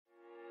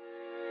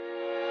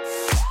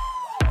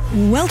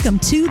Welcome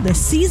to the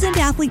Seasoned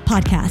Athlete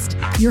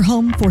Podcast, your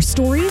home for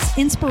stories,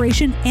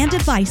 inspiration, and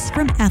advice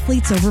from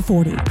athletes over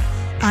 40.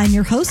 I'm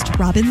your host,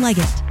 Robin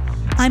Leggett.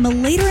 I'm a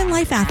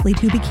later-in-life athlete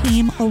who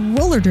became a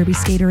roller derby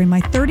skater in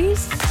my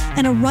 30s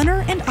and a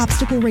runner and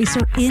obstacle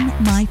racer in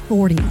my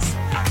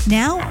 40s.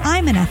 Now,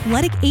 I'm an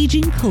athletic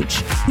aging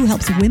coach who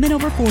helps women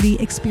over 40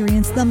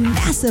 experience the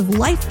massive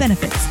life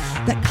benefits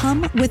that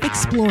come with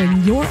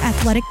exploring your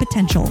athletic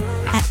potential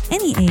at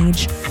any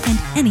age and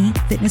any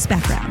fitness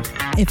background.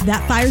 If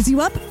that fires you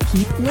up,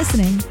 keep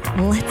listening.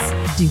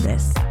 Let's do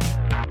this.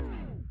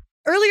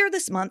 Earlier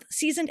this month,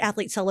 Seasoned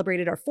Athlete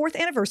celebrated our 4th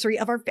anniversary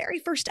of our very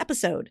first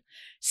episode.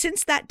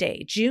 Since that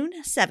day, June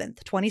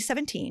 7th,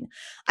 2017,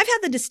 I've had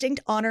the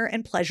distinct honor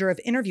and pleasure of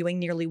interviewing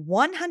nearly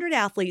 100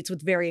 athletes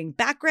with varying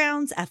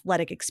backgrounds,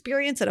 athletic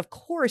experience, and of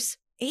course,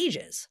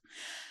 ages.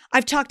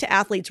 I've talked to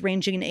athletes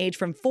ranging in age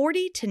from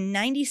 40 to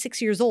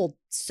 96 years old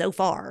so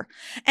far.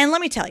 And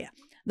let me tell you,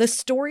 the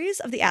stories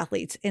of the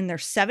athletes in their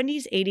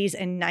 70s, 80s,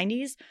 and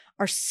 90s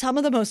are some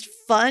of the most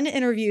fun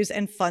interviews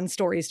and fun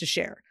stories to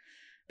share.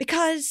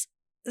 Because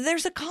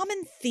there's a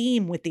common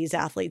theme with these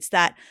athletes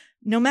that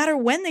no matter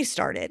when they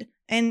started,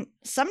 and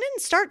some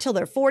didn't start till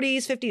their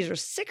 40s, 50s, or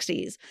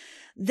 60s,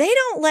 they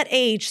don't let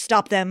age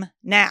stop them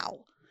now.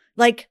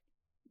 Like,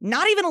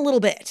 not even a little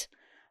bit.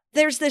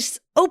 There's this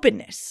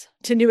openness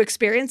to new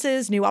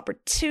experiences, new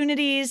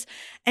opportunities,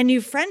 and new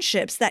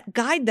friendships that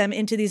guide them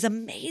into these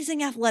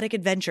amazing athletic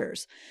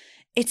adventures.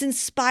 It's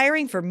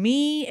inspiring for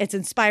me. It's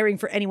inspiring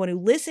for anyone who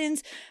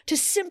listens to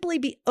simply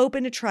be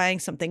open to trying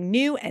something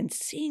new and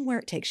seeing where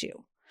it takes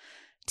you.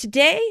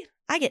 Today,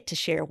 I get to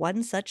share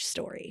one such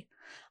story.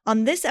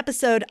 On this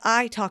episode,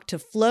 I talk to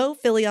Flo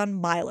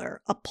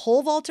Fillion-Myler, a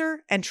pole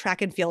vaulter and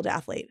track and field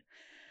athlete.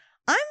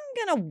 I'm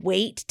going to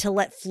wait to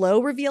let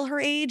Flo reveal her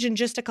age in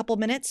just a couple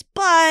minutes,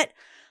 but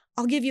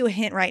I'll give you a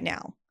hint right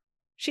now.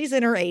 She's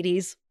in her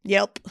 80s.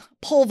 Yep,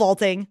 pole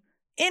vaulting.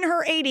 In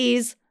her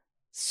 80s.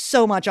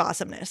 So much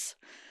awesomeness.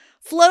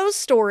 Flo's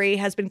story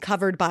has been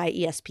covered by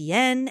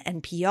ESPN,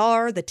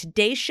 NPR, The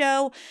Today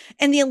Show,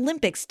 and the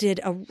Olympics did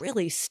a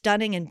really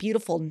stunning and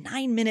beautiful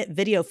 9-minute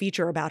video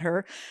feature about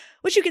her,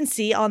 which you can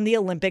see on the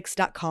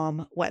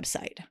Olympics.com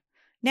website.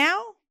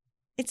 Now,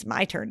 it's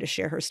my turn to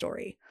share her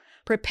story.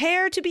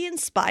 Prepare to be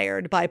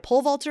inspired by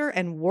pole vaulter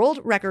and world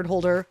record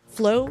holder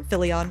Flo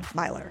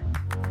Fillion-Myler.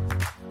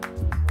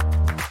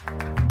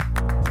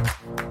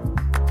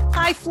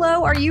 Hi,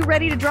 Flo. Are you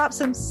ready to drop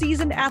some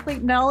seasoned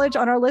athlete knowledge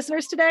on our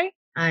listeners today?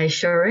 I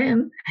sure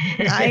am.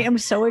 I am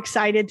so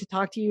excited to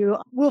talk to you.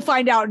 We'll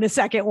find out in a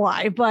second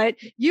why, but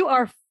you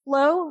are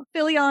Flo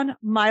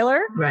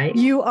Fillion-Myler. Right.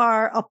 You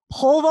are a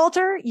pole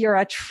vaulter. You're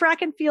a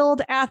track and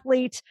field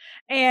athlete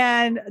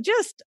and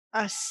just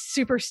a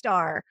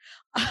superstar.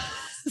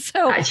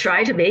 So I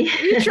try to be.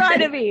 You try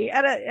to be.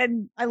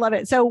 And I love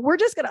it. So we're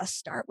just going to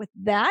start with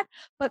that.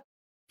 But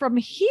from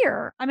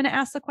here, I'm going to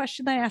ask the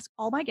question that I ask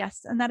all my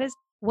guests. And that is,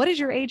 what is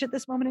your age at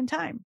this moment in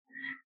time?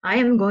 I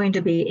am going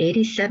to be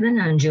 87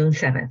 on June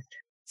 7th.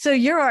 So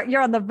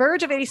you're on the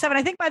verge of 87.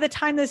 I think by the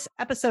time this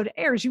episode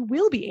airs, you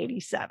will be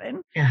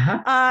 87.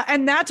 Uh-huh.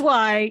 And that's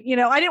why,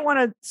 I didn't want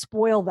to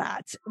spoil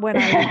that when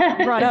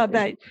I brought up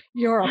that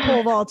you're a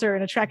pole vaulter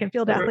and a track and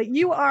field athlete.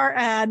 You are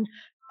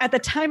at the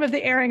time of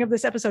the airing of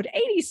this episode,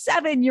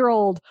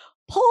 87-year-old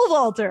pole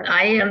vaulter.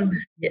 I am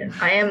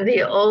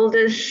the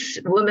oldest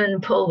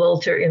woman pole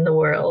vaulter in the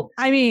world.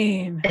 I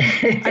mean,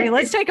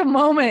 let's take a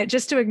moment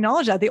just to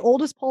acknowledge that the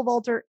oldest pole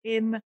vaulter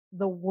in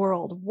the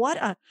world. What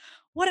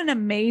an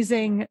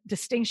amazing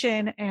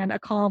distinction and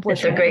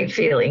accomplishment. It's a great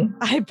feeling.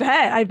 I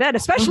bet,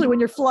 especially when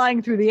you're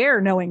flying through the air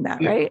knowing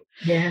that, right?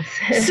 Yes.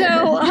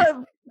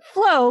 So,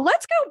 Flo,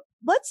 let's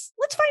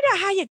find out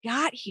how you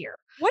got here.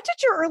 What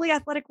did your early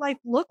athletic life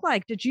look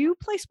like? Did you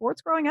play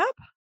sports growing up?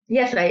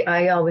 Yes,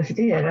 I always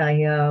did.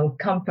 I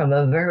come from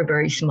a very,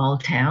 very small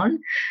town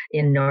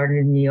in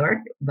northern New York,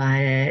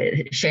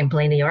 by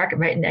Champlain, New York,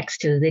 right next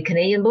to the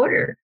Canadian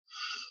border.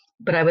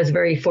 But I was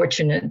very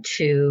fortunate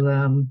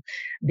to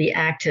be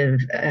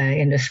active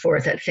in the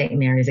sports at St.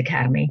 Mary's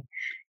Academy.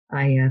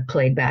 I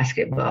played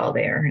basketball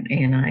there,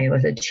 and I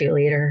was a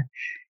cheerleader.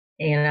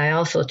 And I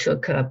also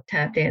took up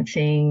tap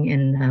dancing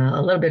and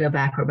a little bit of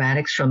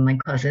acrobatics from my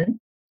cousin.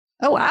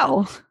 Oh,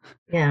 wow.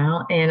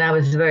 Yeah, and I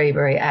was very,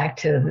 very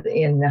active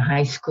in the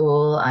high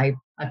school. I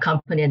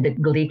accompanied the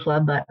glee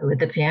club with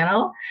the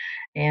piano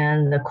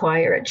and the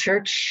choir at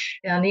church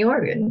on the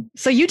organ.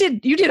 So you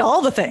did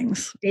all the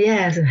things.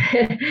 Yes.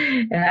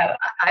 And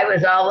I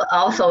was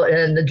also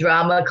in the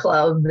drama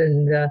club.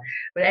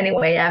 But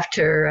anyway,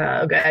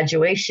 after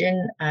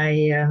graduation,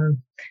 I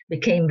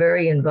became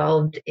very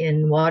involved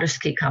in water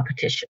ski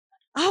competition.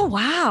 Oh,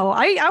 wow.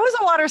 I was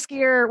a water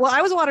skier. Well,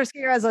 I was a water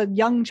skier as a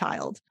young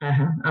child.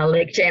 On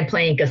Lake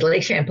Champlain, because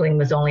Lake Champlain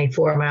was only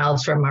 4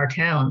 miles from our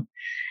town.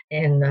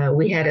 And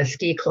we had a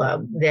ski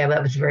club there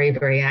that was very,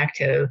 very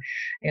active.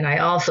 And I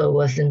also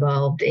was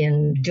involved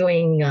in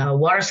doing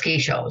water ski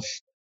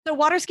shows. So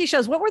water ski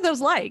shows, what were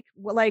those like?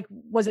 Like,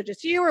 was it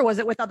just you or was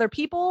it with other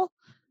people?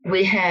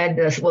 We had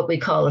this, what we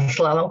call a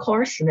slalom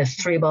course, and there's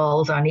 3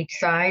 balls on each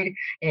side,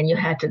 and you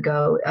had to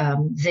go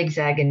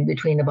zigzagging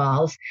between the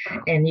balls,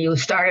 and you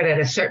started at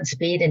a certain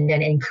speed and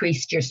then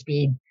increased your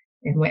speed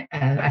and went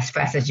as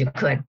fast as you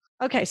could.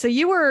 Okay, so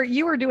you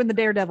were doing the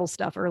daredevil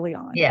stuff early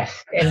on.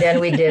 Yes, and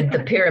then we did the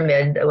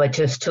pyramid, which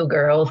is 2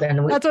 girls,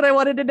 and that's what I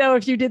wanted to know,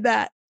 if you did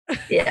that.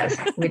 Yes,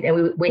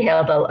 we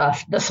held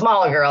the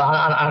smaller girl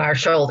on our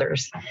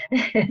shoulders.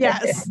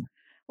 Yes.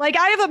 Like,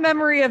 I have a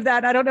memory of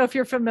that. I don't know if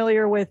you're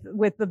familiar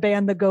with the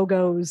band, the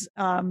Go-Go's.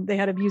 They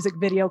had a music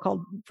video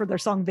for their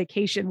song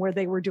Vacation, where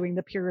they were doing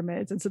the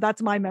pyramids. And so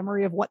that's my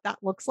memory of what that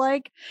looks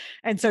like.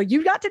 And so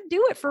you got to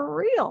do it for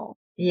real.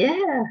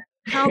 Yeah.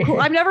 How cool.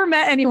 I've never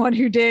met anyone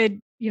who did,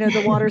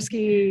 the water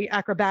ski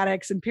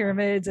acrobatics and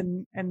pyramids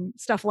and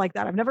stuff like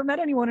that. I've never met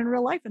anyone in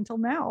real life until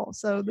now.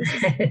 So this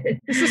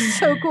is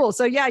so cool.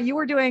 So yeah, you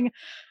were doing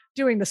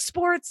the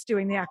sports,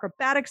 doing the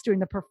acrobatics, doing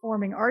the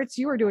performing arts.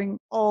 You were doing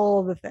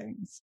all the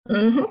things.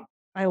 Mm-hmm.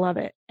 I love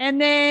it. And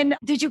then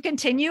did you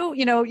continue?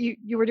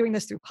 You were doing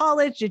this through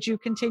college. Did you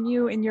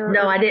continue in your...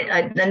 No, I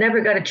didn't. I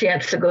never got a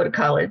chance to go to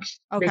college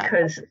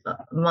because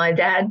my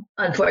dad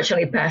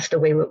unfortunately passed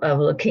away of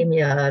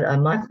leukemia a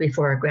month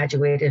before I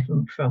graduated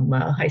from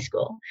high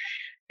school.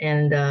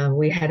 And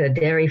we had a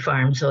dairy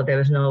farm, so there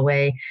was no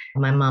way.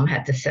 My mom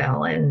had to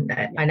sell, and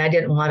I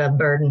didn't want to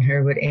burden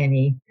her with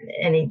any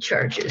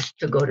charges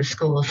to go to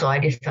school, so I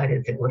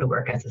decided to go to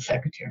work as a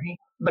secretary.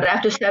 But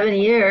after 7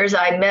 years,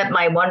 I met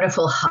my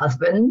wonderful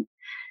husband,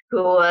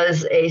 who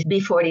was a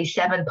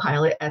B-47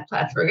 pilot at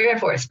Plattsburgh Air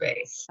Force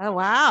Base. Oh,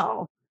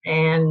 wow.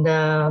 And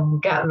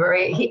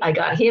I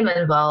got him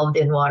involved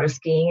in water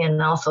skiing and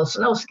also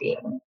snow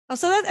skiing. Oh,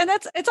 so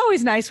it's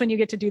always nice when you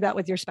get to do that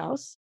with your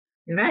spouse.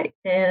 Right.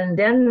 And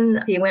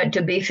then he went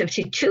to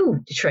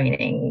B-52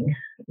 training,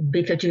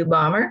 B-52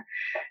 bomber.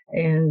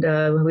 And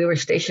we were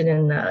stationed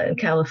in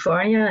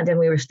California. And then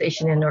we were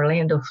stationed in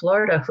Orlando,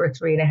 Florida for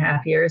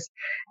 3.5 years.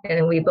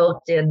 And we both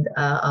did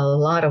a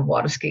lot of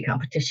water ski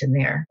competition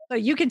there. So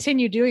you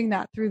continue doing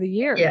that through the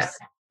years. Yeah.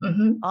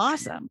 Mm-hmm.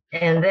 Awesome.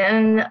 And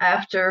then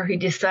after he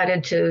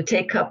decided to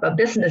take up a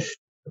business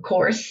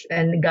course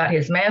and got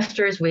his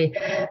master's, we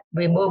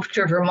moved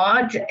to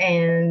Vermont,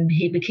 and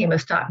he became a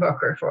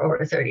stockbroker for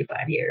over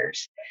 35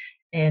 years.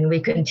 And we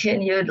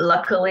continued.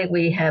 Luckily,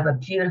 we have a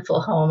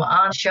beautiful home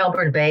on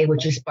Shelburne Bay,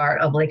 which is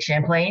part of Lake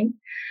Champlain.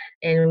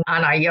 And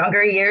on our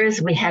younger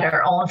years, we had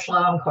our own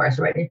slalom course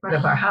right in front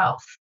of our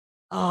house.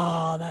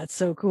 Oh, that's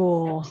so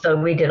cool. So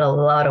we did a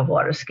lot of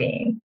water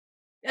skiing.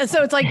 And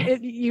so it's like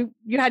you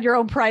had your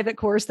own private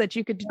course that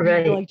you could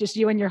do, like just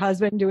you and your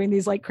husband doing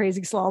these like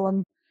crazy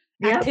slalom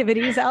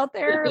activities out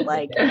there.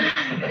 Like,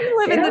 you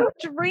live in the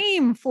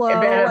dream, Flo. It's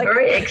been a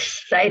very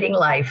exciting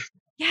life.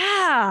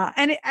 Yeah.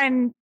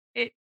 And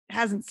it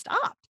hasn't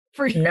stopped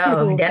for you.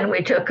 No. Then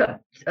we took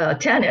up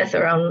tennis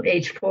around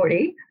age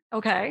 40.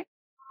 Okay.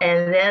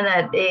 And then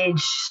at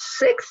age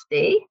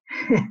 60,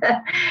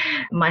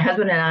 my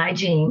husband and I,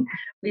 Gene,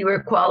 we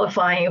were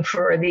qualifying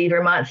for the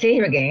Vermont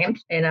Senior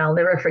Games. And I'll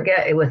never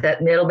forget, it was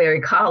at Middlebury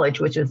College,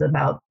 which is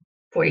about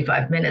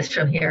 45 minutes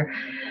from here.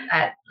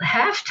 At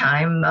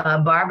halftime,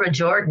 Barbara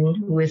Jordan,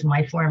 who is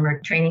my former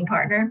training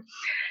partner,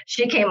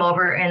 she came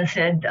over and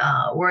said,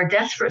 we're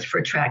desperate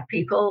for track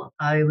people.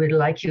 I would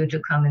like you to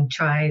come and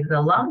try the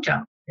long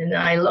jump. And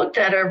I looked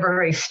at her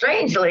very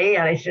strangely,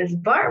 and I says,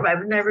 Barb,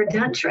 I've never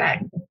done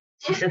track.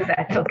 She says,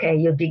 that's okay.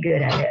 You'll be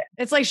good at it.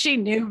 It's like she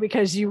knew,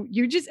 because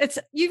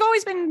you've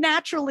always been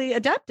naturally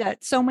adept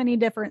at so many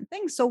different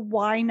things. So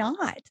why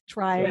not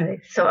try? Right.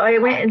 So I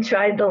went and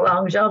tried the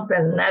long jump,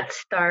 and that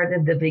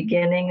started the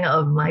beginning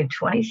of my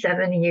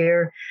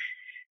 27-year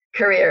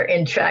career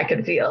in track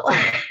and field.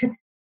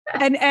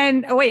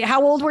 And wait,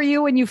 how old were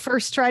you when you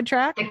first tried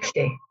track?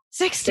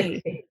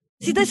 60.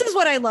 See, this is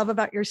what I love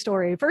about your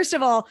story. First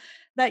of all,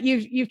 that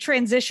you've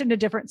transitioned to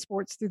different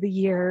sports through the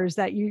years,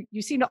 that you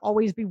seem to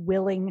always be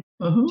willing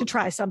to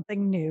try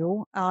something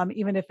new,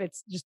 even if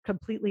it's just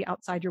completely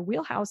outside your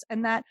wheelhouse.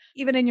 And that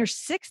even in your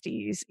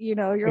 60s,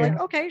 you're like,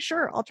 okay,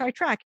 sure, I'll try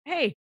track.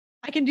 Hey,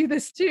 I can do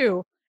this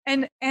too.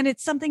 And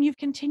it's something you've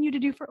continued to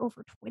do for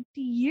over 20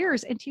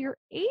 years into your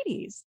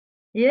 80s.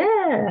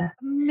 Yeah.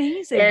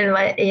 Amazing.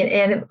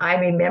 And I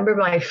remember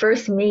my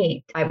first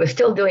meet. I was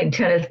still doing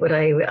tennis, but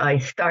I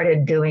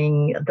started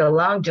doing the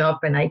long jump,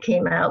 and I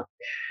came out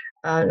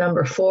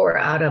number 4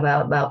 out of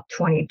about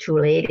 22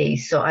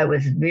 ladies. So I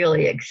was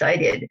really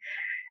excited.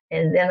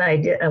 And then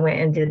I went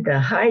and did the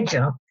high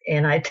jump,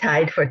 and I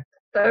tied for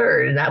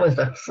 3rd. And that was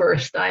the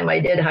first time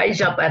I did high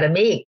jump at a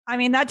meet. I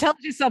mean, that tells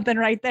you something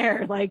right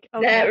there. Like,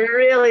 okay, that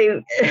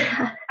really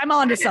I'm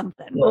on to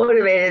something.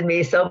 Motivated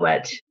me so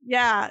much.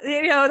 Yeah.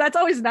 That's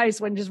always nice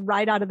when just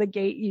right out of the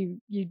gate, you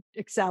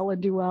excel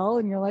and do well,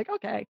 and you're like,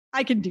 okay,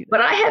 I can do that.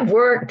 But I have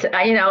worked,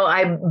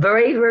 I'm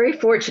very, very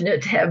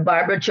fortunate to have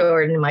Barbara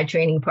Jordan, my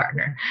training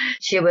partner.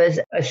 She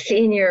was a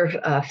senior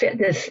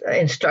fitness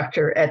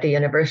instructor at the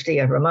University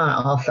of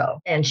Vermont also.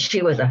 And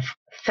she was a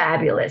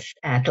fabulous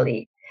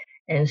athlete.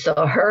 And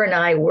so her and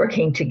I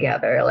working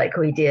together like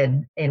we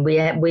did, and we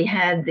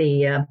had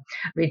the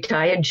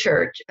retired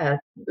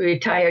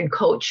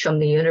coach from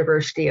the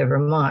University of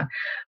Vermont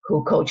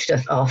who coached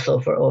us also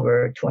for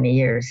over 20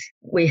 years.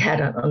 We had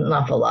an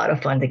awful lot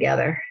of fun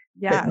together.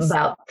 Yes. But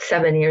about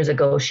 7 years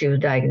ago, she was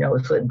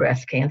diagnosed with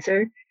breast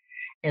cancer.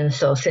 And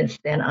so since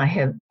then, I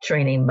have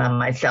training by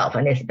myself,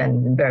 and it's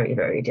been very,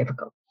 very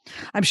difficult.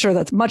 I'm sure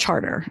that's much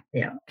harder.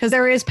 Yeah. Because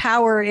there is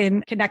power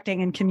in connecting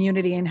in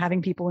community and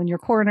having people in your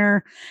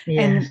corner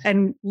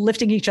and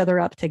lifting each other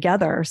up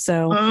together.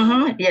 So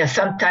yeah,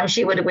 sometimes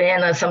she would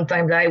win or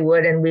sometimes I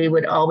would, and we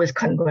would always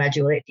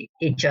congratulate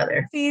each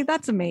other. See,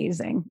 that's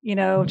amazing.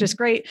 Just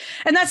great.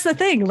 And that's the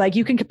thing, like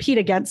you can compete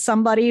against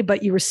somebody,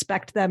 but you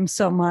respect them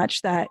so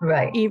much that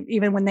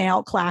even when they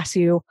outclass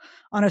you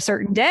on a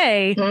certain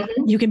day,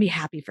 you can be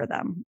happy for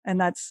them. And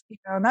that's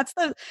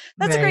a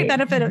great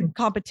benefit of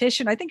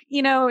competition. I think,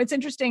 it's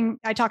interesting.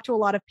 I talk to a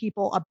lot of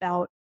people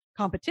about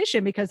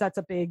competition because that's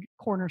a big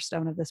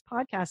cornerstone of this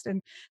podcast.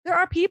 And there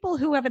are people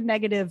who have a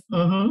negative,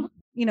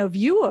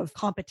 view of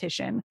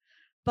competition,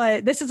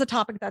 but this is a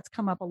topic that's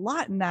come up a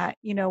lot in that,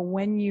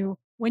 when you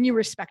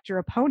respect your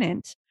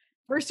opponent,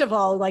 first of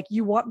all, like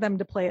you want them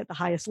to play at the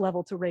highest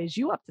level to raise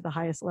you up to the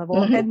highest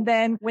level. And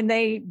then when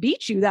they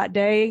beat you that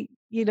day,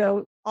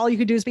 all you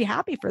could do is be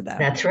happy for them.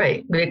 That's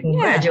right. We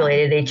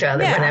congratulated each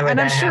other whenever and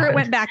that I'm sure happened. it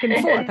went back and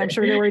forth. I'm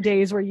sure there were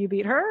days where you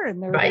beat her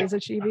and there were days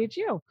that she beat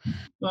you.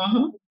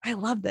 I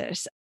love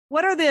this.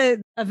 What are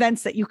the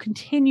events that you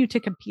continue to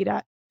compete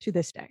at to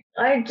this day?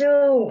 I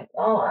do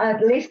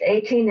at least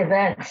 18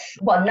 events.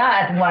 Well, not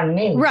at one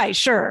meet. Right.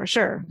 Sure.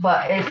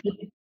 But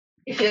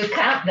if you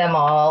count them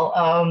all,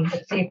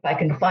 let's see if I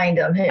can find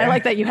them here. I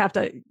like that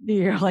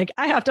you're like,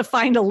 I have to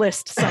find a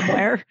list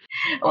somewhere.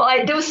 Well,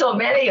 I do so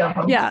many of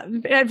them. Yeah.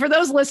 And for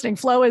those listening,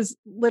 Flo is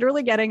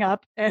literally getting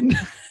up and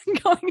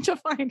going to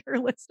find her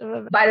list of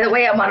events. By the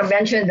way, I want to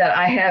mention that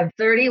I have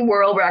 30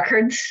 world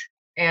records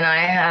and I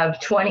have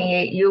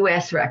 28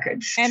 U.S.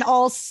 records. And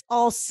all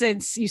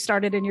since you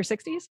started in your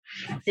 60s?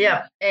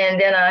 Yeah.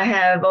 And then I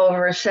have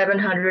over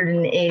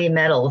 780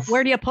 medals.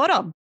 Where do you put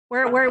them?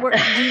 Where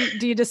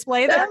do you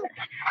display them?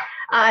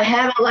 I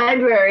have a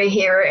library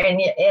here, and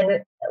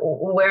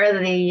where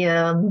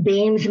the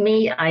beams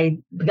meet, I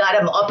got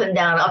them up and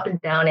down,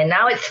 and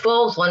now it's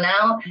full. So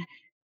now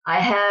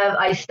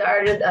I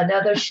started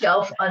another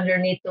shelf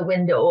underneath the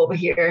window over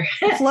here.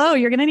 Flo,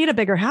 you're going to need a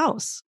bigger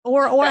house,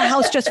 or a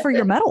house just for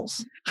your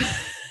medals.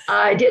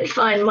 I did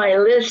find my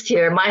list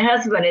here. My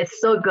husband is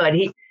so good.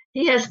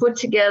 He has put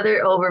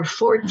together over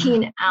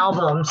 14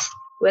 albums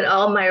with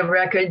all my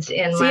records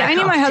in my I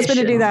need my husband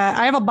to do that.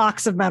 I have a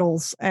box of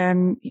medals,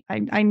 and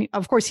I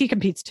of course he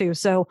competes too.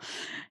 So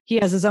he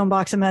has his own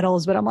box of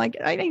medals, but I'm like,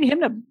 I need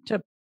him to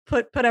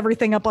put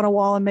everything up on a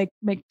wall and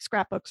make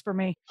scrapbooks for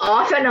me.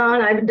 Off and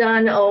on, I've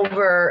done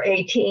over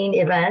 18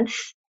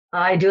 events.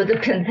 I do the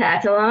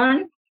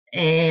pentathlon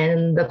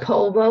and the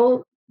pole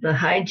vault, the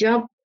high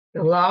jump,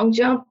 the long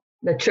jump,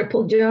 the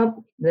triple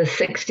jump, the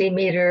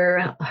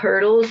 60-meter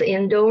hurdles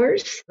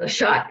indoors, the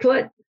shot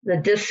put, the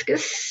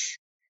discus,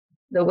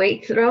 the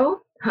weight throw,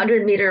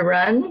 100-meter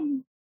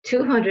run,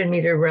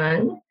 200-meter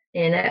run,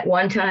 and at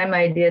one time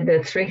I did the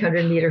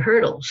 300-meter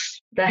hurdles.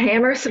 The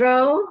hammer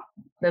throw,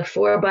 the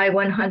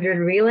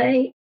 4x100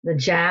 relay, the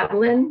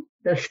javelin,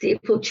 the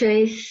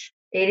steeplechase,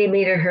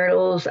 80-meter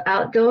hurdles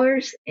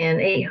outdoors, and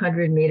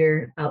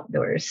 800-meter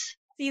outdoors.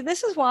 See,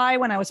 this is why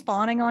when I was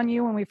fawning on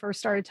you when we first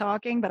started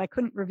talking, but I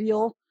couldn't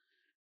reveal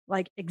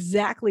like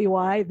exactly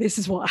why, this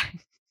is why.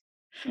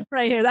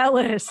 Right here, that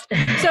list.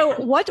 So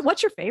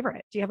what's your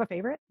favorite? Do you have a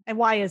favorite? And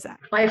why is that?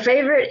 My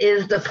favorite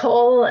is the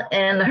pole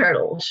and the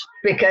hurdles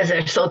because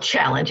they're so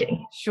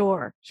challenging.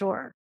 Sure.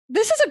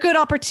 This is a good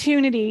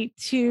opportunity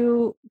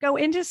to go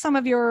into some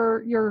of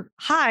your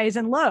highs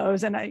and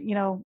lows. And,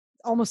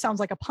 almost sounds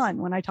like a pun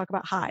when I talk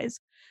about highs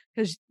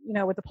because,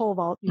 with the pole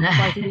vault, you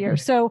fly through the air.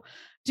 So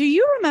do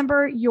you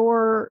remember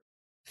your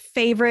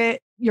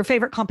favorite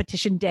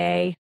competition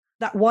day,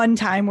 that one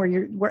time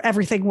where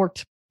everything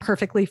worked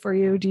perfectly for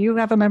you? Do you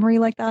have a memory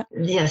like that?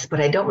 Yes,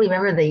 but I don't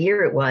remember the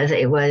year it was.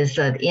 It was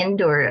the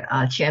indoor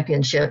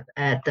championship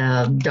at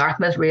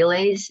Dartmouth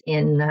Relays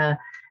in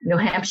New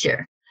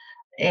Hampshire.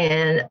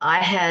 And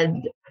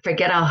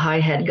forget how high I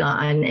had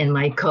gone. And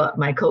my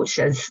coach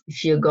says,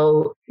 if you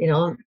go,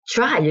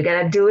 try, you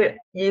got to do it.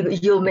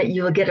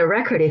 You'll get a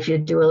record if you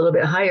do a little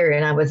bit higher.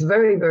 And I was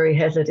very, very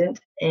hesitant.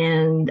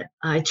 And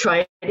I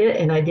tried it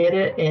and I did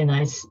it. And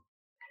I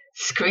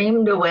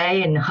screamed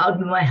away and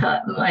hugged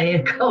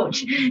my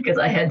coach because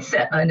I had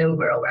set a new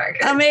world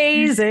record.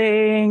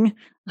 Amazing.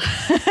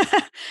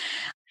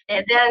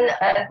 And then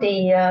at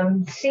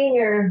the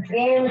senior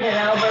games in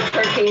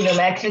Albuquerque, New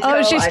Mexico. Oh,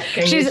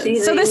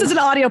 this is an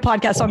audio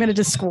podcast, so I'm going to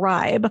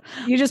describe.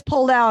 You just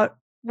pulled out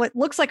what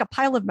looks like a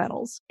pile of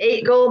medals.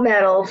 8 gold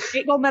medals.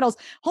 8 gold medals.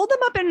 Hold them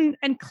up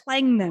and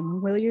clang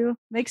them, will you?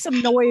 Make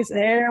some noise.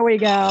 There we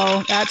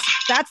go.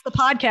 That's the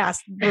podcast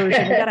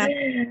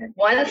version.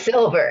 1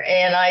 silver.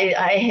 And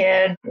I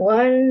had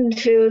 3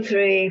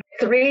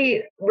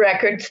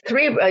 records,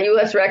 3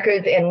 U.S.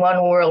 records and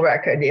 1 world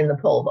record in the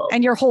pole vault.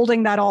 And you're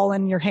holding that all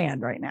in your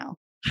hand right now.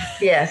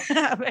 Yes.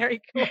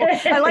 Very cool.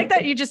 I like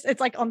that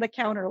it's like on the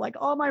counter, like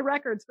all my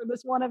records for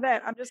this one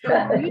event. I'm just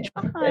going to reach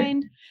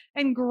behind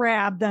and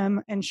grab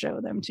them and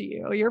show them to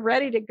you. You're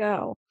ready to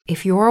go.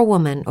 If you're a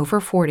woman over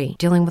 40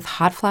 dealing with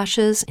hot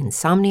flashes,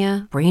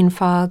 insomnia, brain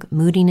fog,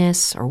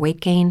 moodiness, or weight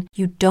gain,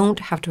 you don't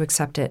have to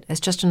accept it as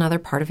just another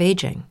part of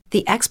aging.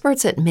 The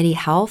experts at MIDI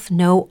Health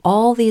know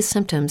all these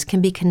symptoms can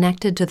be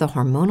connected to the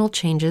hormonal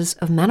changes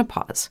of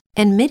menopause.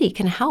 And MIDI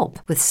can help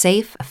with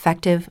safe,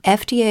 effective,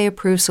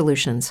 FDA-approved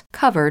solutions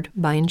covered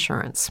by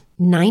insurance.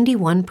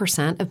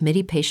 91% of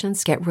MIDI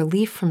patients get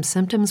relief from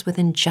symptoms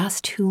within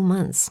just 2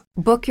 months.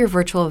 Book your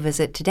virtual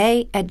visit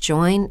today at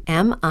joinmidi.com.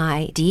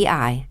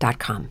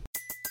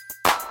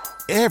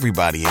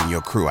 Everybody in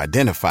your crew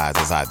identifies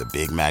as either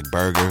Big Mac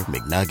Burger,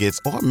 McNuggets,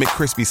 or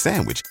McCrispy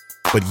Sandwich.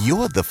 But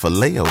you're the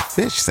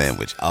Filet-O-Fish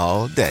Sandwich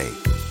all day.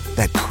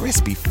 That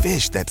crispy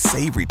fish, that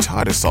savory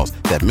tartar sauce,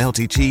 that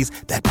melty cheese,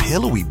 that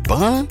pillowy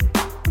bun.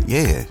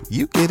 Yeah,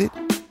 you get it.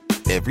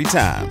 Every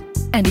time.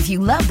 And if you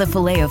love the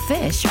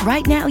Filet-O-Fish,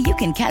 right now you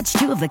can catch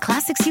 2 of the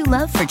classics you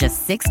love for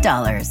just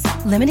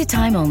 $6. Limited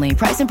time only.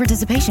 Price and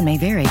participation may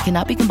vary.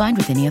 Cannot be combined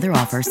with any other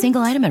offer.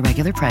 Single item at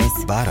regular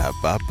price.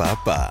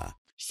 Ba-da-ba-ba-ba.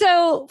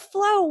 So,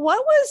 Flo,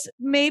 what was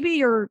maybe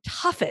your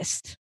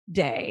toughest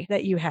day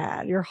that you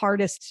had? Your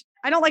hardest,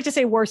 I don't like to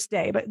say worst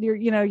day, but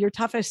your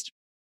toughest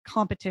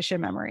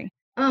competition memory?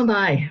 Oh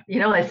my,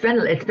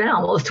 it's been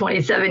almost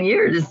 27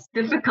 years. It's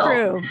difficult.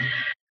 True.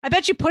 I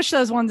bet you push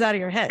those ones out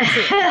of your head.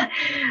 I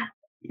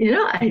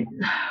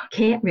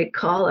can't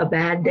recall a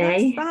bad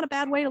day. It's not a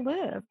bad way to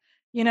live.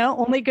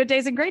 Only good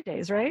days and great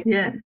days, right?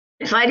 Yeah.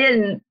 If I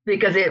didn't,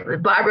 because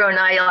Barbara and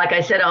I, like I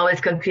said, always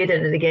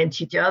competed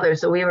against each other.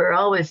 So we were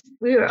always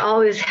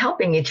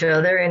helping each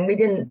other, and we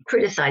didn't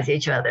criticize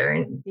each other.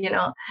 And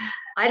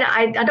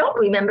I don't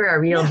remember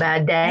a real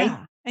bad day.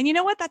 Yeah. And you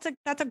know what? That's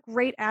a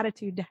great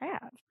attitude to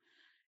have.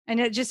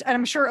 And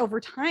I'm sure over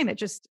time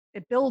it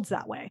builds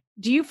that way.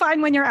 Do you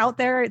find when you're out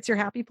there, it's your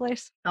happy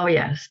place? Oh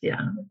yes.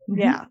 Yeah. Mm-hmm.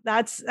 Yeah.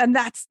 That's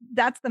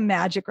the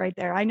magic right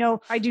there. I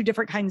know I do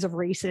different kinds of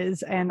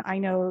races, and I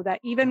know that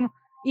even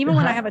when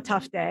I have a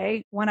tough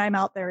day, when I'm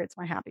out there, it's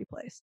my happy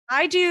place.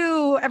 I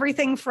do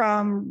everything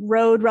from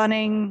road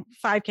running,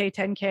 5K,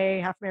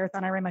 10K, half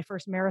marathon. I ran my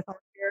first marathon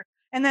here.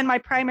 And then my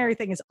primary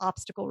thing is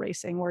obstacle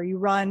racing, where you'll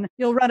run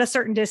a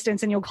certain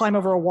distance and you'll climb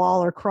over a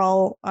wall or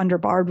crawl under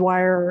barbed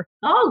wire.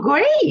 Oh,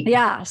 great.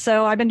 Yeah.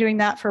 So I've been doing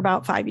that for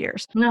about 5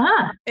 years.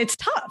 Uh-huh. It's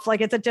tough.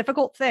 Like, it's a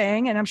difficult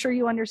thing. And I'm sure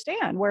you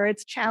understand where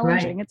it's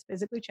challenging. Right. It's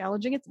physically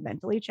challenging. It's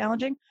mentally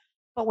challenging.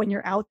 But when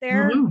you're out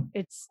there,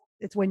 it's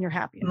when you're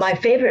happiest. My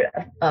favorite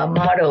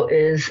motto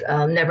is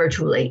never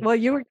too late. Well,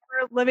 you were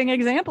a living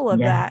example of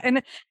that.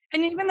 And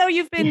even though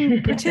you've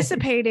been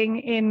participating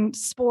in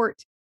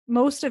sport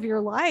most of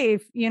your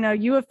life,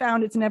 you have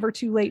found it's never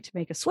too late to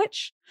make a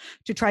switch,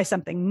 to try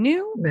something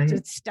new,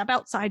 to step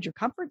outside your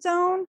comfort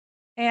zone.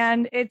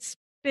 And it's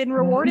been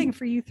rewarding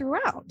for you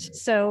throughout.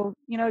 So,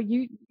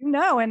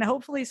 and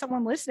hopefully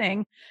someone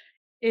listening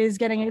is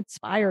getting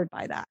inspired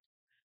by that.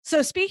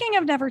 So speaking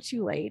of never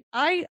too late,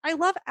 I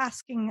love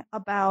asking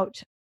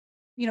about,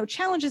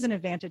 challenges and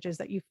advantages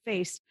that you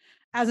faced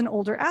as an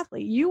older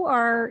athlete. You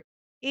are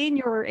in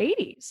your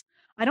 80s.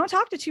 I don't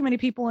talk to too many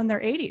people in their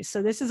 80s.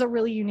 So this is a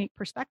really unique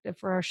perspective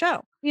for our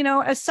show.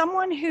 As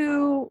someone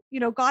who,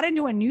 got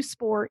into a new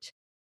sport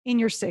in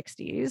your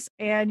 60s,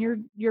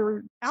 and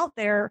you're out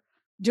there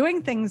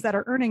doing things that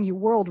are earning you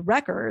world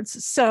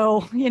records.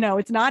 So,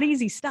 it's not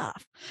easy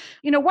stuff.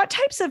 What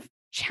types of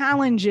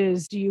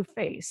challenges do you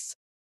face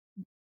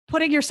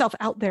putting yourself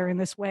out there in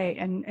this way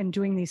and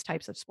doing these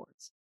types of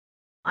sports?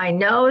 I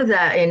know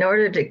that in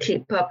order to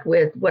keep up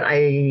with what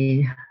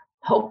I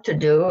hope to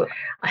do,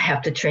 I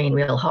have to train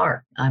real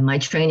hard. My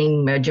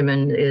training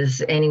regimen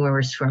is anywhere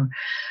from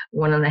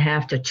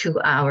 1.5 to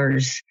 2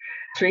 hours,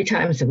 3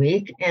 times a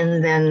week.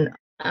 And then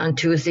on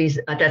Tuesdays,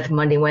 that's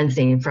Monday,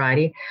 Wednesday, and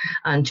Friday.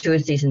 On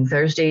Tuesdays and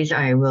Thursdays,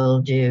 I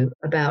will do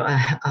about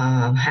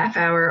a half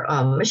hour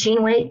of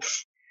machine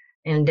weights,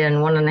 and then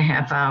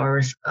 1.5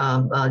 hours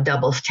of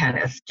doubles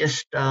tennis,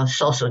 just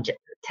social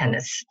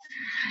tennis.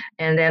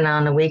 And then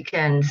on the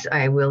weekends,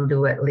 I will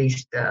do at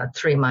least a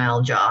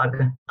 3-mile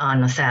jog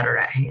on a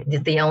Saturday.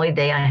 The only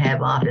day I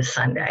have off is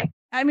Sunday.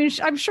 I mean,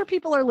 I'm sure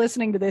people are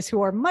listening to this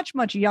who are much,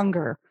 much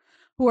younger,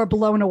 who are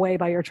blown away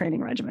by your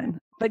training regimen.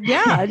 But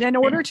yeah, in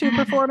order to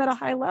perform at a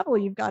high level,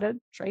 you've got to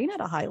train at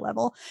a high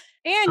level.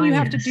 And you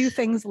have to do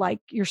things like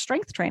your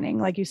strength training.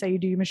 Like you say, you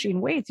do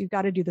machine weights. You've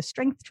got to do the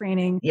strength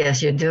training.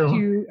 Yes, you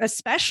do.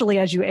 Especially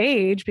as you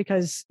age,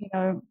 because,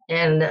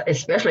 and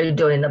especially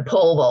doing the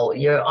pole vault,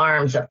 your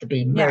arms have to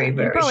be very, very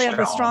strong. You probably have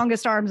the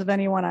strongest arms of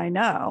anyone I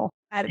know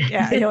at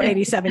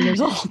 87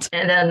 years old.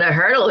 And then the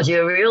hurdles,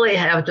 you really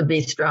have to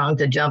be strong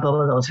to jump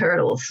over those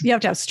hurdles. You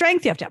have to have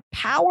strength. You have to have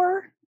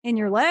power in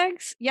your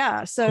legs.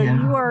 Yeah. So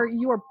you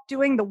are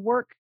doing the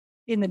work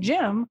in the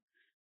gym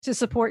to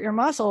support your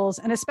muscles.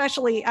 And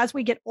especially as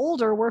we get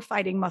older, we're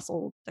fighting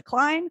muscle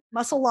decline,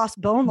 muscle loss,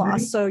 bone loss.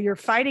 Right. So you're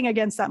fighting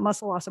against that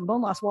muscle loss and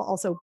bone loss while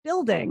also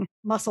building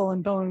muscle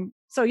and bone.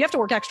 So you have to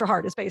work extra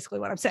hard is basically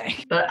what I'm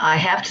saying. But I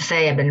have to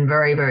say I've been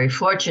very, very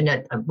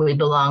fortunate. We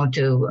belong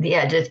to,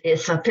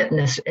 it's a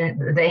fitness.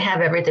 They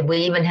have everything. We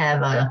even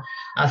have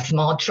a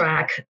small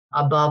track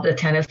above the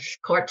tennis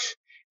courts.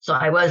 So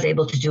I was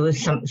able to do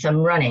some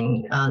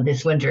running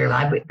this winter.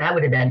 That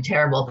would have been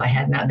terrible if I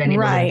had not been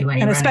able to do any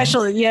running. And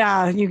especially,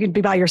 you could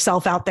be by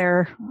yourself out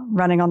there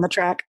running on the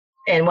track.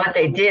 And what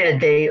they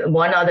did,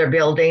 one other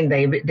building,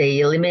 they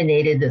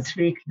eliminated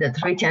the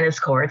three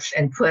tennis courts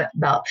and put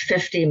about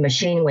 50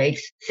 machine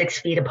weights 6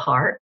 feet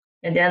apart.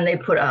 And then they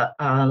put a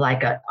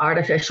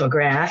artificial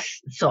grass.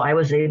 So I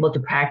was able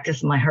to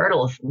practice my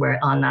hurdles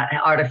on that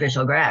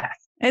artificial grass.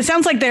 It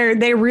sounds like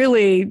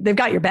they've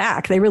got your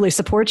back. They really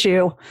support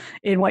you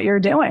in what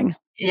you're doing.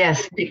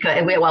 Yes,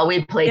 because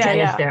we play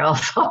tennis there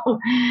also.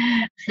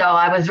 So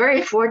I was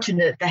very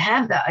fortunate to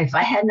have that. If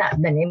I had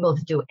not been able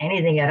to do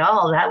anything at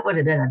all, that would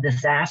have been a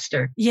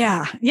disaster.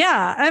 Yeah.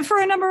 And for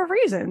a number of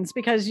reasons,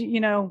 because,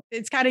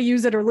 it's kind of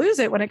use it or lose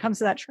it when it comes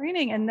to that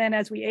training. And then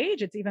as we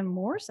age, it's even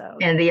more so.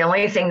 And the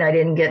only thing I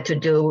didn't get to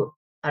do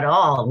at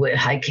all,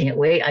 I can't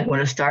wait, I'm going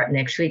to start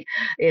next week,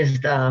 is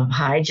the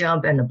high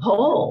jump and the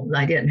pole.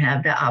 I didn't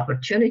have that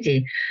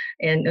opportunity.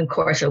 And of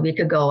course, a week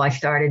ago, I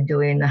started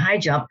doing the high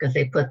jump because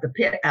they put the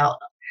pit out.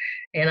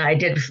 And I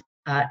did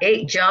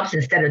 8 jumps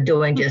instead of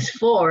doing just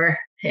 4.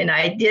 And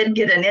I did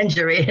get an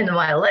injury in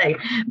my leg,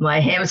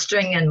 my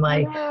hamstring and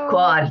my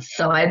quad.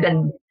 So I've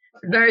been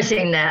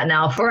nursing that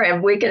now for a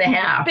week and a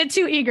half. A bit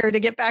too eager to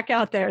get back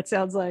out there, it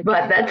sounds like.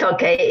 But that's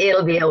okay.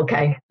 It'll be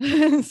okay.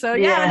 So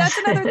that's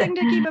another thing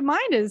to keep in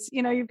mind is,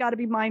 you've got to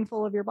be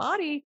mindful of your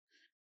body.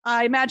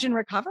 I imagine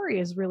recovery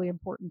is really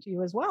important to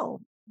you as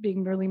well,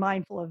 being really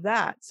mindful of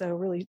that. So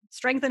really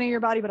strengthening your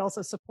body, but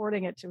also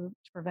supporting it to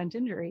prevent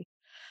injury.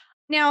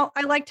 Now,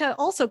 I like to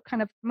also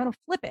I'm going to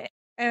flip it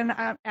and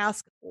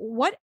ask,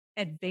 what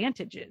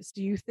advantages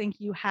do you think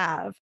you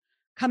have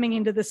coming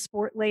into the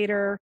sport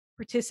later,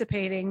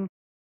 participating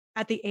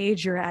at the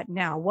age you're at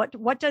now?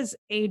 What does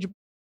age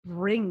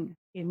bring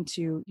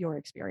into your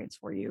experience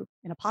for you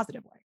in a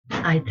positive way?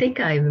 I think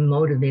I've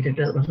motivated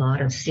a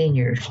lot of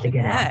seniors to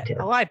get active.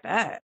 Oh, I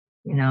bet.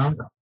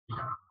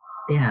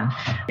 Yeah.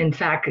 In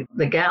fact,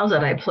 the gals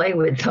that I play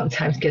with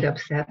sometimes get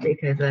upset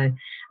because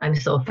I'm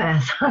so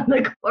fast on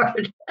the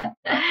court.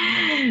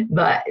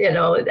 But,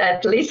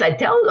 at least I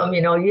tell them,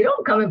 you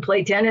don't come and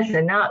play tennis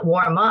and not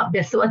warm up.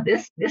 This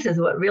is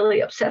what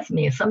really upsets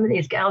me. Some of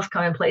these gals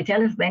come and play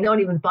tennis, they don't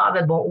even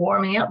bother about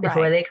warming up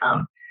before they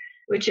come,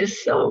 which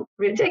is so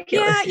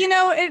ridiculous.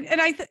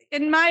 Yeah,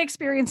 in my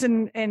experience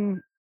and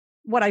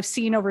what I've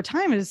seen over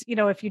time is,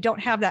 if you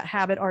don't have that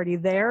habit already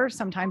there,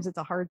 sometimes it's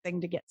a hard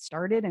thing to get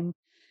started.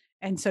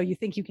 And so you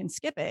think you can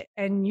skip it,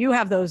 and you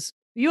have those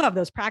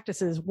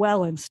practices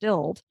well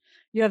instilled.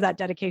 You have that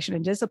dedication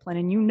and discipline,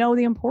 and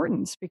the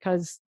importance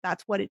because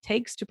that's what it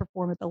takes to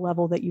perform at the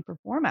level that you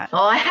perform at.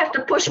 Oh, I have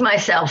to push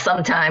myself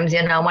sometimes,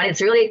 when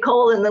it's really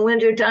cold in the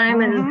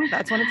wintertime and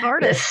that's when it's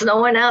hardest. It's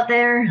snowing out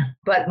there.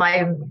 But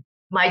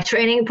my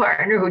training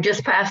partner, who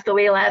just passed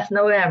away last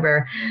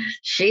November,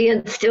 she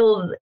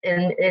instilled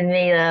in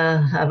me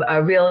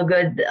a real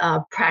good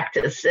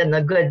practice and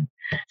a good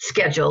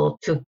schedule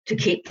to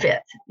keep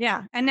fit.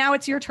 Yeah. And now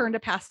it's your turn to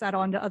pass that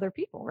on to other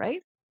people,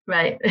 right?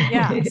 Right.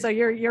 Yeah. So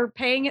you're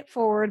paying it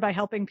forward by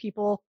helping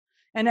people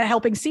and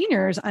helping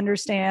seniors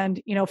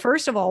understand,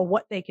 first of all,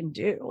 what they can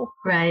do.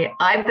 Right.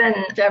 I've been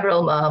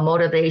several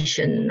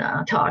motivation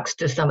talks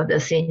to some of the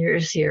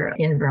seniors here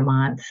in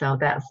Vermont. So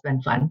that's been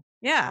fun.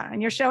 Yeah.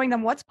 And you're showing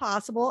them what's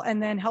possible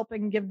and then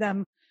helping give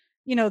them,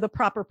 the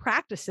proper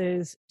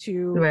practices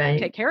to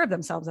take care of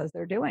themselves as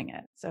they're doing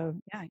it. So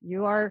yeah,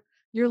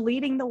 you're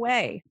leading the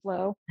way,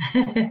 Flo.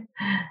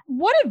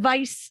 What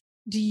advice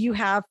do you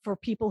have for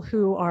people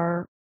who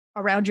are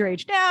around your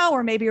age now,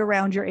 or maybe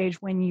around your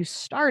age when you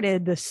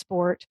started the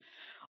sport,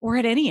 or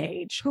at any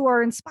age, who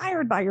are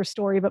inspired by your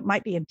story, but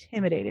might be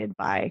intimidated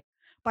by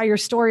your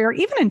story, or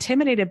even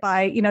intimidated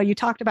by, you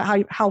talked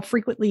about how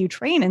frequently you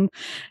train, and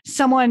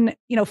someone,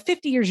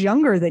 50 years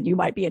younger than you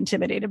might be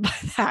intimidated by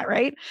that,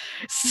 right?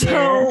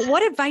 So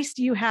What advice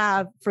do you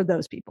have for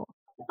those people?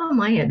 Well,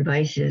 my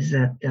advice is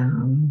that,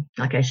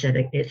 like I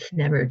said, it's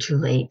never too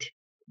late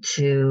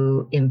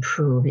to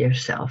improve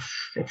yourself.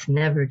 It's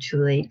never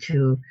too late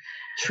to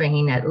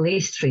train at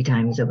least 3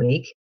 times a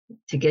week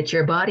to get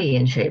your body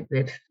in shape.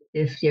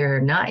 if you're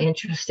not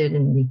interested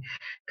in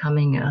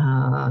becoming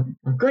a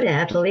good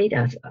athlete,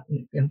 a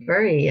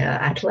very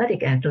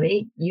athletic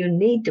athlete, you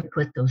need to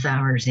put those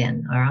hours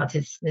in, or else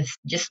it's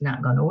just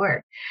not going to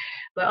work.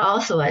 But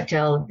also, I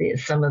tell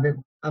some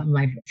of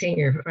my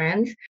senior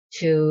friends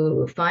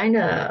to find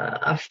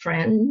a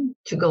friend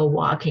to go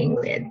walking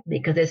with,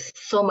 because it's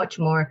so much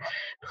more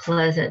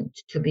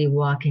pleasant to be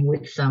walking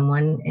with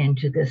someone and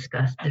to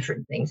discuss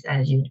different things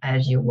as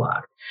you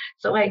walk.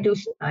 So I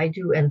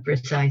do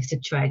emphasize to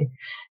try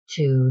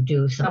to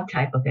do some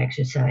type of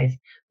exercise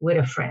with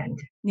a friend.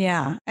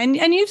 Yeah. And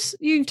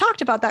you've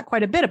talked about that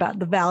quite a bit, about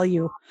the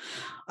value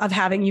of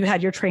having you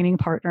had your training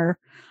partner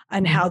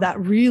and how that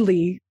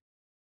really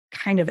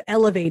kind of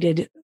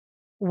elevated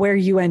where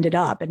you ended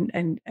up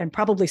and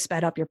probably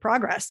sped up your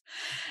progress.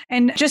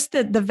 And just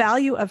the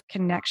value of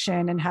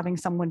connection and having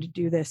someone to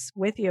do this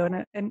with you.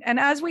 And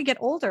as we get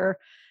older,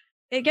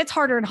 it gets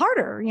harder and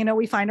harder. You know,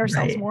 we find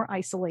ourselves more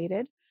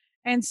isolated.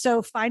 And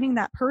so finding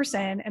that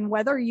person, and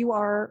whether you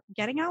are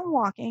getting out and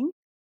walking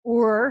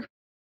or,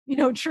 you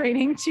know,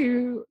 training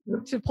to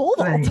pole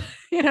vault,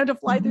 you know, to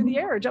fly through the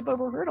air, jump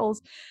over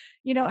hurdles,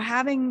 you know,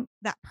 having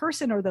that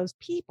person or those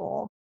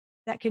people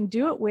that can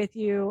do it with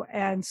you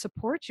and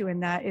support you in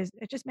that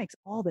it just makes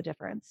all the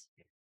difference.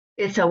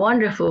 It's a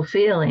wonderful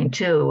feeling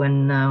too.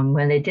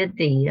 When they did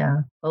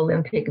the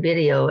Olympic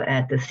video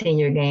at the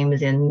Senior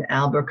Games in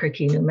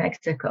Albuquerque, New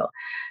Mexico,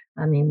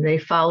 I mean, they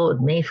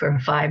followed me for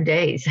 5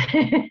 days.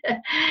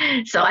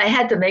 So I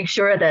had to make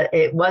sure that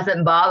it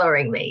wasn't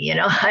bothering me. You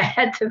know, I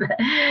had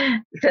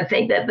to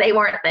think that they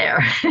weren't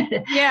there.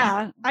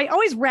 Yeah. I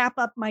always wrap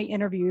up my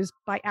interviews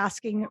by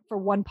asking for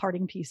one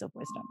parting piece of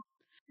wisdom.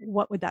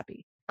 What would that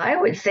be? I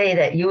would say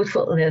that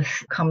youthfulness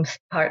comes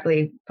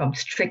partly from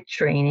strict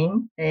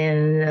training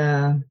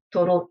and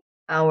total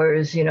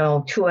hours, you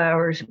know, 2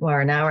 hours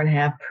or an hour and a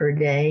half per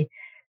day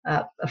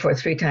for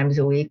 3 times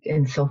a week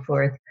and so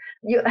forth.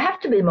 You have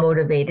to be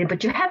motivated,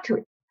 but you have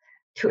to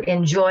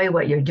enjoy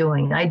what you're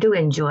doing. I do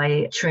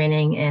enjoy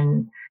training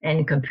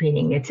and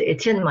competing.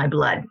 It's in my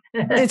blood.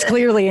 It's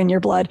clearly in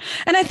your blood.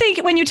 And I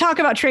think when you talk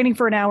about training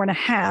for an hour and a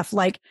half,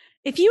 like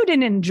if you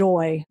didn't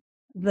enjoy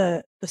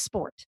the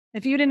sport,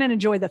 if you didn't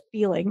enjoy the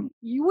feeling,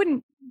 you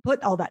wouldn't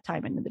put all that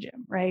time into the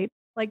gym, right?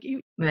 Like you,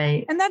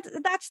 right. And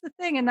that's the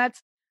thing. And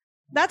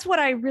that's what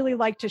I really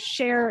like to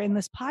share in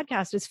this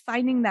podcast, is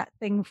finding that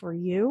thing for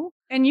you.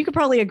 And you could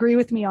probably agree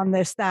with me on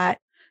this, that,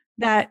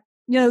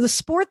 you know, the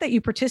sport that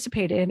you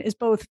participate in is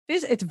both,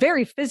 it's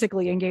very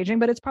physically engaging,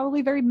 but it's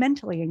probably very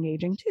mentally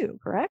engaging too,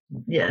 correct?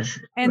 Yes.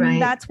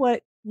 And that's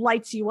what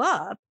lights you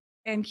up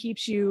and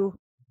keeps you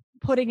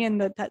putting in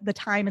the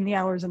time and the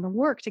hours and the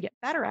work to get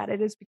better at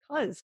it, is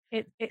because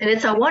and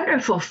it's a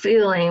wonderful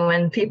feeling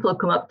when people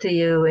come up to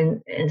you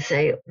and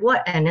say,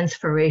 what an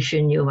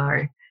inspiration you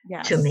are.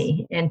 Yes. To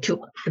me and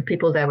to the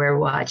people that were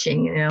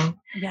watching, you know.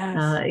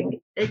 Yes.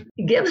 It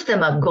gives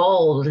them a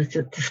goal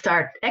to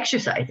start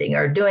exercising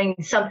or doing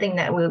something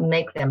that will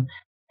make them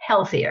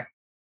healthier.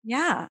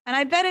 Yeah. And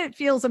I bet it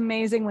feels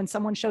amazing when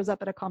someone shows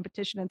up at a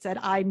competition and said,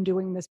 I'm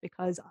doing this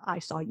because I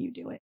saw you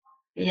do it.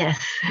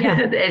 Yes.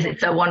 Yeah.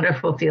 It's a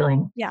wonderful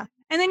feeling. Yeah.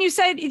 And then you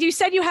said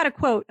you had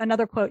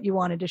another quote you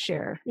wanted to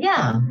share.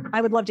 Yeah.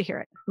 I would love to hear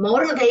it.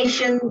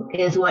 Motivation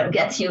is what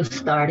gets you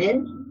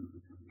started.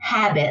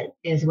 Habit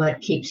is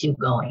what keeps you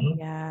going.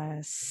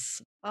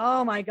 Yes.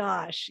 Oh my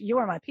gosh. You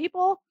are my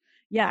people.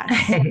 Yes.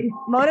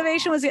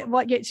 Motivation was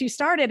what gets you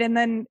started. And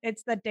then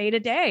it's the day to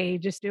day,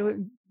 just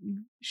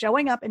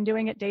showing up and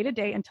doing it day to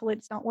day until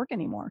it's not work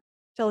anymore.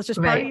 Till it's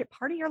just part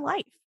of your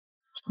life.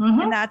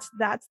 Mm-hmm. And that's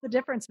the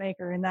difference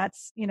maker. And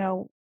that's, you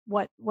know,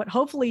 what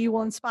hopefully you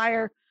will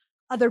inspire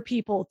other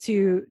people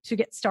to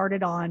get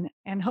started on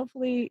and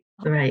hopefully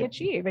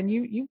achieve. And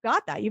you've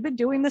got that. You've been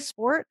doing this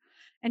sport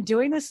and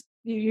doing this.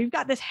 You've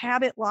got this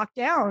habit locked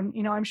down.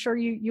 You know, I'm sure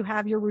you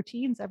have your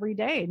routines every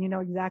day and you know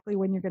exactly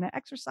when you're going to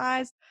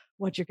exercise,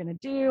 what you're going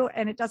to do.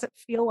 And it doesn't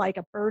feel like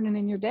a burden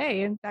in your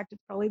day. In fact,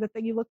 it's probably the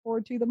thing you look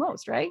forward to the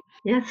most, right?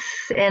 Yes.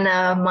 And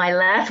my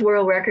last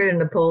world record in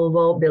the pole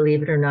vault,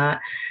 believe it or not,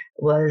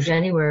 was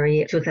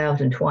January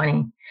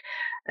 2020.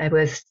 It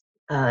was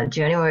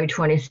January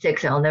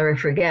 26th. I'll never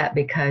forget,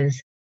 because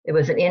it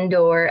was an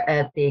indoor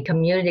at the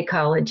community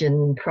college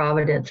in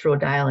Providence,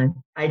 Rhode Island.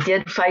 I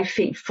did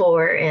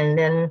 5'4", and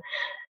then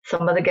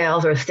some of the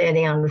gals were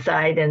standing on the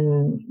side,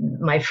 and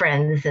my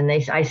friends, and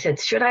I said,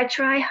 "Should I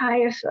try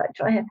higher? Should I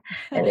try?"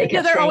 And they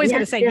kept they're saying, always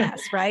going to say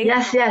yes, right?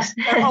 Yes.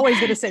 They're always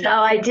going to say yes. So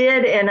I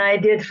did, and I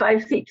did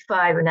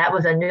 5'5", and that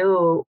was a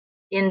new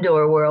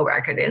indoor world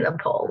record in the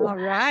pole. All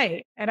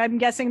right. And I'm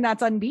guessing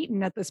that's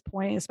unbeaten at this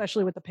point,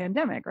 especially with the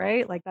pandemic,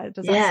 right? Like that.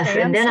 Does that yes.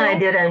 And then still? I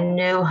did a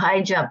new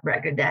high jump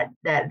record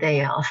that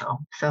day also.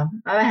 So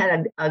I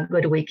had a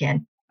good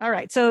weekend. All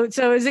right. So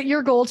is it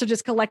your goal to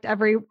just collect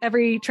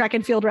every track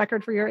and field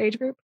record for your age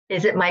group?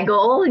 Is it my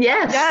goal?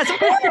 Yes. Yes, of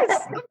course.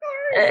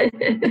 Of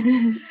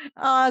course.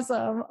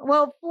 Awesome.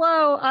 Well,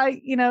 Flo,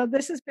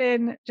 this has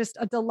been just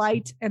a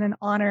delight and an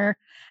honor.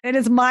 It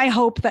is my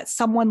hope that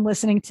someone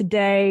listening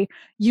today,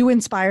 you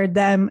inspired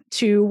them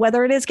to,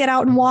 whether it is get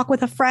out and walk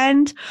with a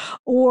friend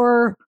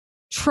or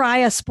try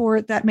a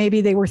sport that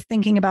maybe they were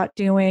thinking about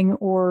doing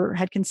or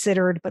had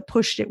considered, but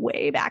pushed it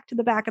way back to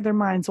the back of their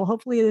minds. Well,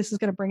 hopefully this is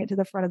going to bring it to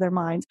the front of their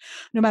minds.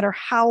 No matter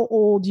how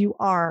old you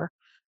are,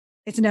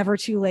 it's never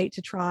too late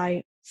to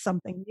try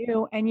something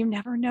new, and you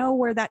never know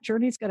where that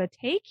journey is going to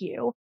take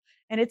you.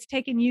 And it's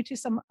taken you to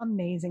some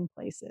amazing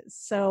places.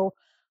 So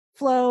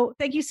Flo,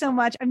 thank you so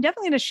much. I'm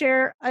definitely going to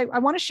share, I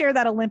want to share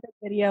that Olympic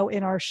video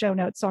in our show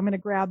notes. So I'm going to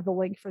grab the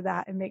link for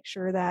that and make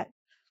sure that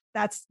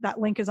that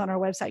link is on our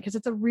website, because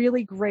it's a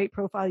really great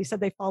profile. You said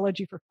they followed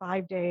you for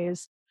 5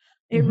 days.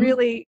 It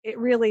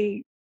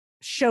really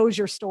shows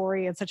your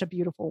story in such a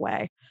beautiful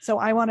way. So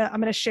I'm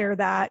going to share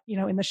that,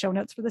 in the show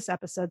notes for this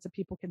episode so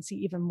people can see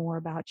even more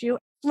about you.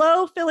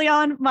 Flo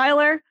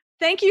Fillion-Myler,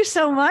 thank you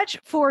so much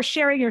for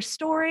sharing your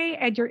story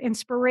and your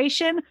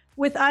inspiration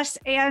with us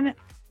and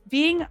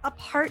being a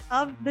part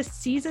of the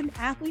Seasoned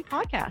Athlete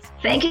podcast.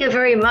 Thank you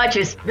very much.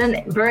 It's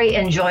been very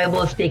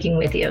enjoyable speaking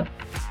with you.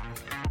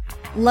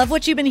 Love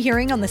what you've been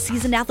hearing on the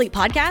Seasoned Athlete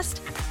podcast?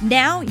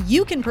 Now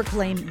you can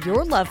proclaim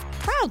your love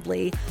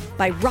proudly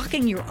by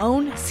rocking your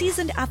own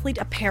Seasoned Athlete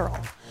apparel.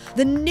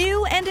 The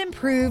new and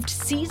improved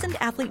Seasoned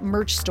Athlete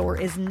merch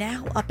store is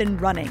now up and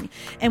running,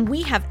 and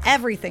we have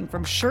everything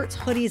from shirts,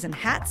 hoodies, and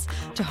hats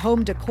to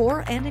home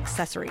decor and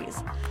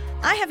accessories.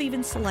 I have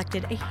even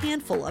selected a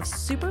handful of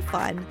super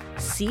fun,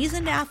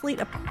 Seasoned Athlete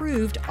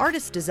approved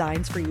artist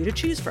designs for you to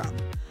choose from.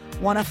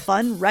 Want a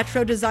fun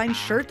retro design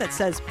shirt that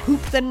says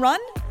 "Poop Then Run"?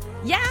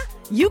 Yeah,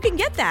 you can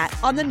get that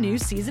on the new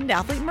Seasoned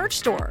Athlete merch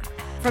store.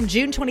 From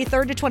June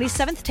 23rd to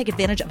 27th, take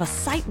advantage of a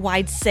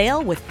site-wide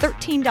sale with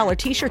 $13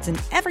 t-shirts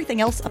and everything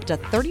else up to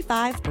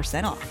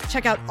 35% off.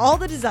 Check out all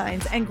the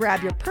designs and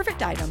grab your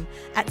perfect item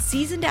at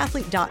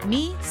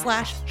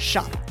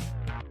seasonedathlete.me/shop.